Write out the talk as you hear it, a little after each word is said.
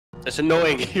It's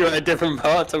annoying. You're at a different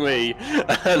part to me,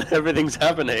 and everything's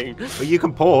happening. Well, you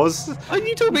can pause. Oh,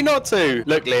 you told me not to.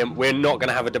 Look, Liam, we're not going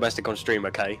to have a domestic on stream,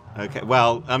 okay? Okay,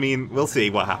 well, I mean, we'll see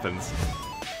what happens.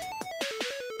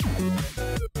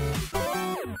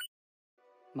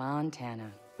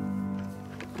 Montana.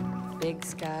 Big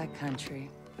sky country.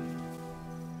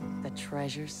 The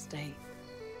treasure state.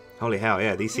 Holy hell,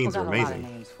 yeah, these scenes are People got a lot of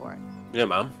amazing. names for it. Yeah,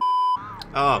 man.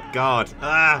 Oh, God.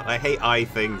 Ah, I hate eye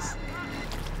things.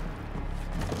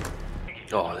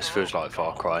 Oh, this feels like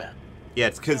Far Cry. Yeah,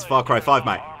 it's because Far Cry 5,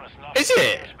 mate. Is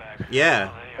it?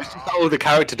 Yeah. It's just all the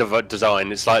character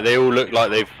design. It's like they all look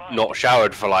like they've not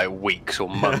showered for like weeks or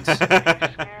months.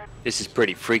 This is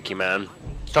pretty freaky, man.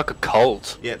 It's like a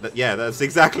cult. Yeah, yeah, that's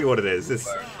exactly what it is. It's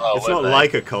not well,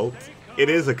 like a cult. It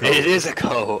is a cult. It is a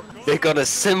cult. They've got a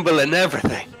symbol and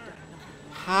everything.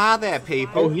 Hi there,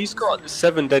 people. Oh, he's got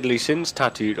 7 deadly sins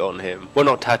tattooed on him. Well,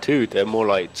 not tattooed. They're more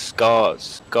like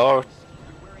scars.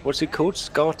 What's it called?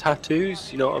 Scar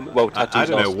tattoos? You know what I mean? Well, tattoos I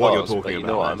don't know are what you're scars, talking but you about.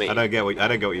 know what I man. mean. I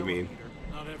don't get what you mean.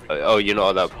 Oh, you're not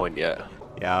at that point yet.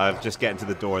 Yeah, I'm just getting to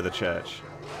the door of the church.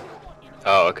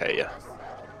 Oh, okay, yeah.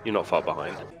 You're not far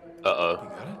behind.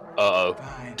 Uh-oh.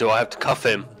 Uh-oh. Do I have to cuff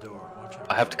him?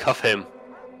 I have to cuff him.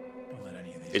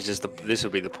 It's just this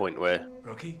will be the point where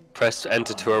press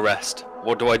enter to arrest.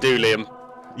 What do I do, Liam?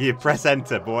 You press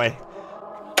enter, boy.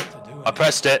 I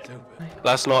pressed it.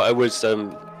 Last night I was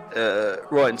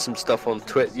writing some stuff on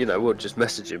Twitter, you know, we're just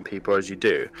messaging people as you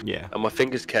do. Yeah. And my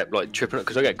fingers kept like tripping up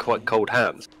because I get quite cold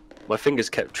hands. My fingers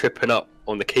kept tripping up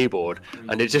on the keyboard,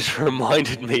 and it just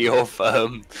reminded me of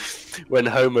when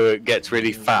Homer gets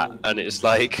really fat, and it's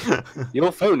like,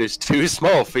 your phone is too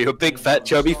small for your big fat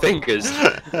chubby fingers.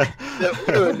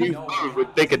 A new phone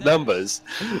with bigger numbers.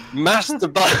 Mash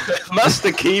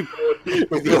the keyboard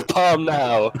with your palm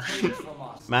now.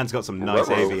 Man's got some nice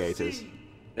aviators.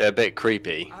 They're a bit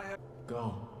creepy.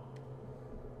 Go.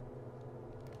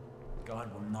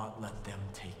 God will not let them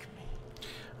take me.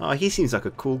 Oh, he seems like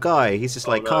a cool guy. He's just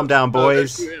like, calm down,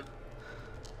 boys.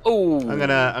 Oh, I'm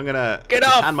gonna Get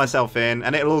up! hand myself in,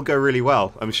 and it'll all go really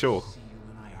well, I'm sure.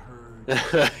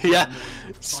 yeah,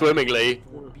 swimmingly.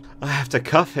 I have to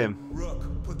cuff him.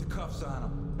 Rook, put the cuffs on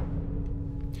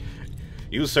him.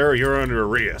 You, sir, you're under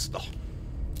arrest.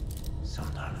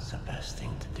 Sometimes it's the best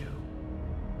thing to do.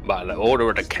 By the order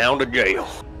of the Count of Jail.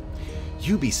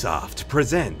 Ubisoft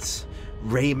presents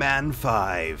Rayman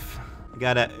 5.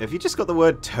 Have you just got the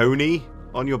word Tony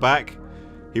on your back?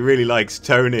 He really likes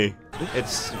Tony.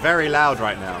 It's very loud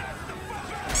right now.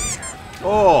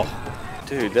 Oh!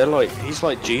 Dude, he's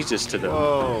like Jesus to them.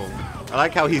 Whoa. I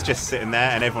like how he's just sitting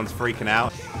there and everyone's freaking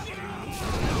out.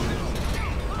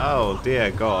 Oh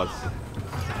dear God.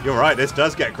 You're right, this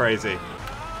does get crazy.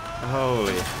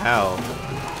 Holy hell.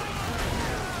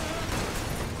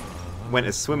 Went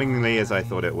as swimmingly as I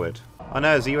thought it would. Oh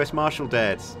no, is the US Marshal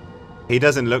dead? He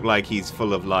doesn't look like he's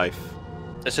full of life.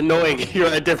 It's annoying. You're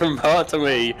at a different part to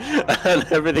me, and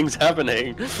everything's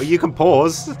happening. But you can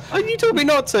pause. Oh, you told me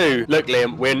not to. Look,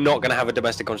 Liam, we're not going to have a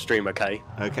domestic on stream, okay?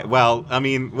 Okay, well, I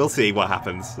mean, we'll see what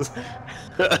happens.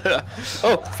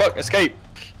 Oh, fuck, escape.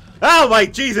 Oh my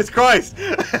Jesus Christ!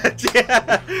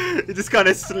 Yeah, it just kind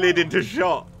of slid into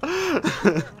shot.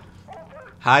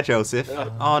 Hi, Joseph.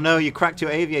 Oh no, you cracked your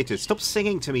aviators. Stop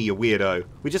singing to me, you weirdo.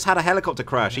 We just had a helicopter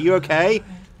crash. Are you okay?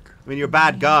 I mean, you're a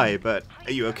bad guy, but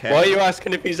are you okay? Why are you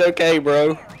asking if he's okay,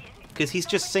 bro? Because he's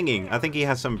just singing. I think he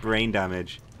has some brain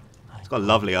damage. He's got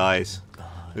lovely eyes.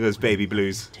 Look at those baby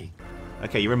blues.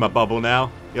 Okay, you're in my bubble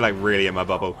now. You're like really in my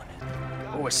bubble.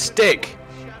 Oh, a stick.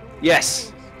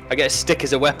 Yes. I get a stick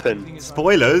as a weapon.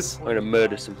 Spoilers? I'm going to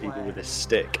murder some people with a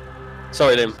stick.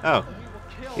 Sorry, Liam. Oh,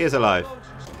 he is alive.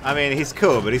 I mean, he's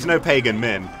cool, but he's no pagan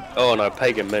min. Oh, no,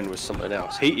 Pagan Men was something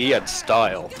else. He had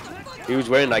style. He was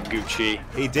wearing that Gucci.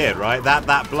 He did, right?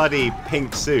 That bloody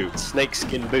pink suit.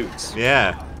 Snakeskin boots.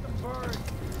 Yeah.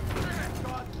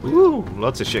 Ooh,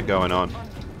 lots of shit going on.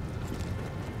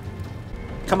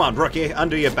 Come on, rookie,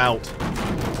 under your belt.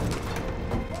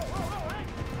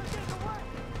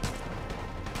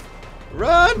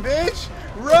 Run, bitch!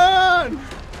 Run!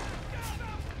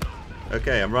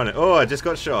 Okay, I'm running. Oh, I just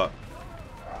got shot.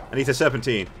 I need a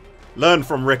serpentine. Learn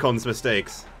from Rickon's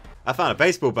mistakes. I found a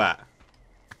baseball bat.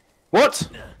 What?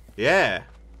 Yeah.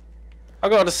 I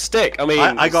got a stick. I mean,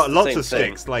 I got it's the lots same of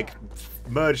thing. sticks, like,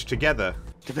 merged together.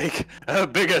 To make a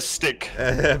bigger stick.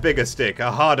 A bigger stick,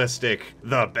 a harder stick,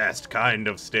 the best kind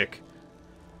of stick.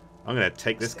 I'm gonna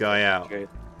take this guy out. Okay.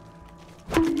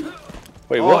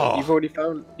 Wait, Oh. what? You've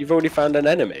already found an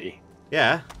enemy?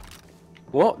 Yeah,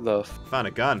 What the found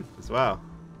a gun as well.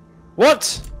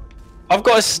 What? I've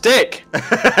got a stick!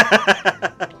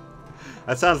 I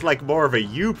That sounds like more of a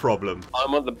you problem.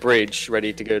 I'm on the bridge,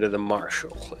 ready to go to the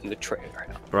marshal in the trailer.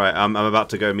 Right, I'm about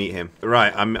to go meet him.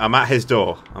 Right, I'm at his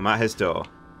door. I'm at his door.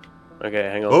 Okay,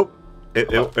 hang on. Oh,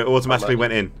 it automatically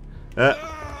went in.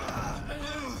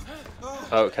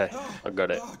 Okay, I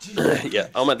got it. Yeah,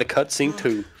 I'm at the cutscene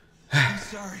too.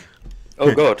 Sorry.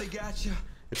 Oh god. They got you.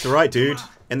 It's alright, dude.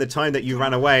 In the time that you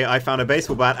ran away, I found a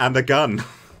baseball bat and a gun.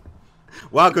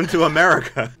 Welcome to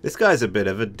America. This guy's a bit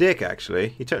of a dick, actually.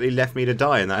 He totally left me to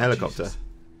die in that helicopter.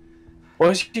 Why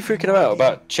is he freaking out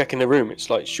about checking the room? It's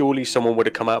like, surely someone would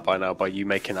have come out by now by you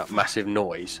making that massive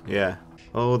noise. Yeah.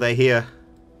 Oh, they're here.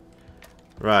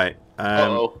 Right.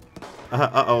 Uh-oh.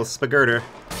 Uh-oh, Spagurter.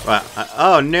 Right.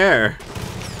 Oh, no.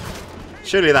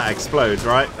 Surely that explodes,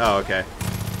 right? Oh, okay.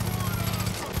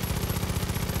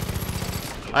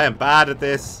 I am bad at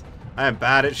this. I am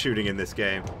bad at shooting in this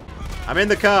game. I'm in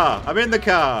the car. I'm in the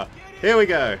car. Here we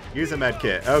go. Use a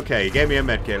medkit. Okay, he gave me a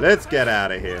medkit. Let's get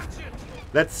out of here.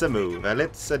 Let's move.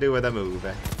 Let's do with a move.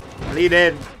 Lean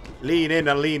in. Lean in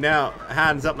and lean out.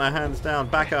 Hands up, my hands down.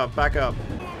 Back up, back up.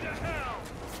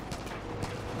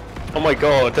 Oh my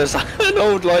god, there's an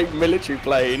old, like, military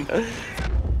plane.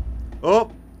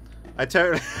 Oh! I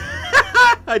totally...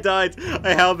 I died.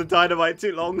 I held the dynamite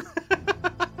too long.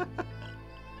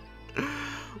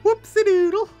 Whoopsie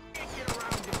doodle.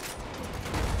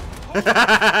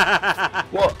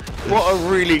 What a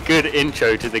really good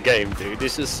intro to the game, dude.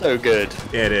 This is so good.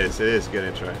 Yeah, it is. It is a good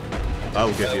intro.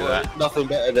 I'll give you that. Nothing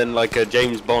better than like a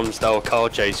James Bond style car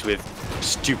chase with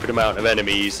stupid amount of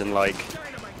enemies and like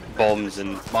bombs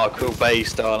and Michael Bay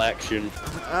style action.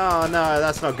 Oh no,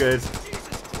 that's not good.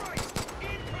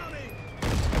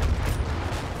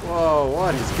 Whoa,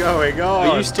 what is going on?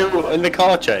 Are you still in the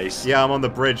car chase? Yeah, I'm on the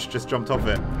bridge, just jumped off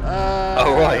it.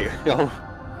 Oh right.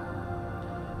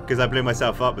 Because I blew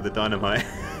myself up with the dynamite.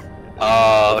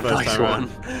 Oh, The first nice time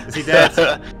one. around. Is he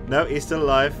dead? No, he's still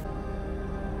alive.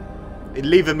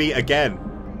 Leaving me again.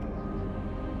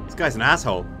 This guy's an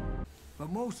asshole. But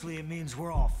mostly it means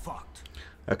we're all fucked.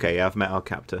 Okay, yeah, I've met our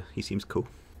captor. He seems cool.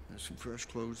 There's some fresh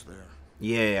clothes there.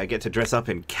 Yeah, I get to dress up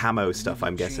in camo stuff,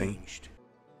 I'm guessing.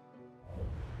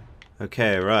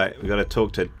 Okay, right. We gotta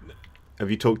talk to... Have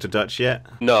you talked to Dutch yet?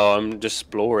 No, I'm just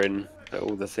exploring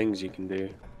all the things you can do.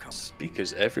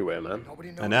 Speakers everywhere, man.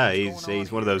 I know, he's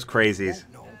one of those crazies.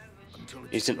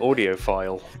 He's an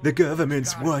audiophile. The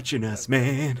government's watching us,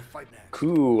 man.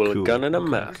 Cool, Cool. Gun and a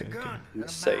map. Okay. In the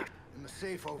safe.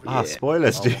 Ah, Yeah.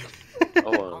 spoilers, dude.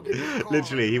 Oh,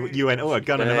 Literally, you went, oh, a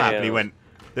gun and a map, and he went,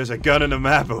 there's a gun and a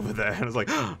map over there. And I was like,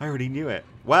 oh, I already knew it.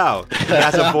 Wow, he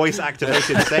has a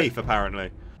voice-activated safe, apparently.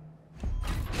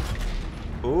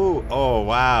 Ooh, oh,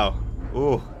 wow.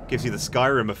 Ooh, gives you the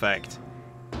Skyrim effect.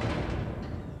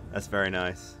 That's very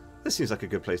nice. This seems like a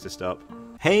good place to stop.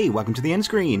 Hey, welcome to the end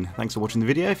screen. Thanks for watching the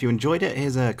video. If you enjoyed it,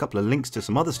 here's a couple of links to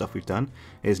some other stuff we've done.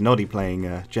 Here's Noddy playing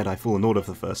Jedi Fallen Order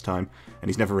for the first time, and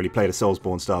he's never really played a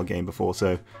Soulsborne style game before,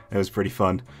 so it was pretty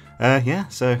fun. Yeah,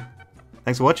 so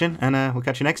thanks for watching, and we'll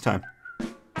catch you next time.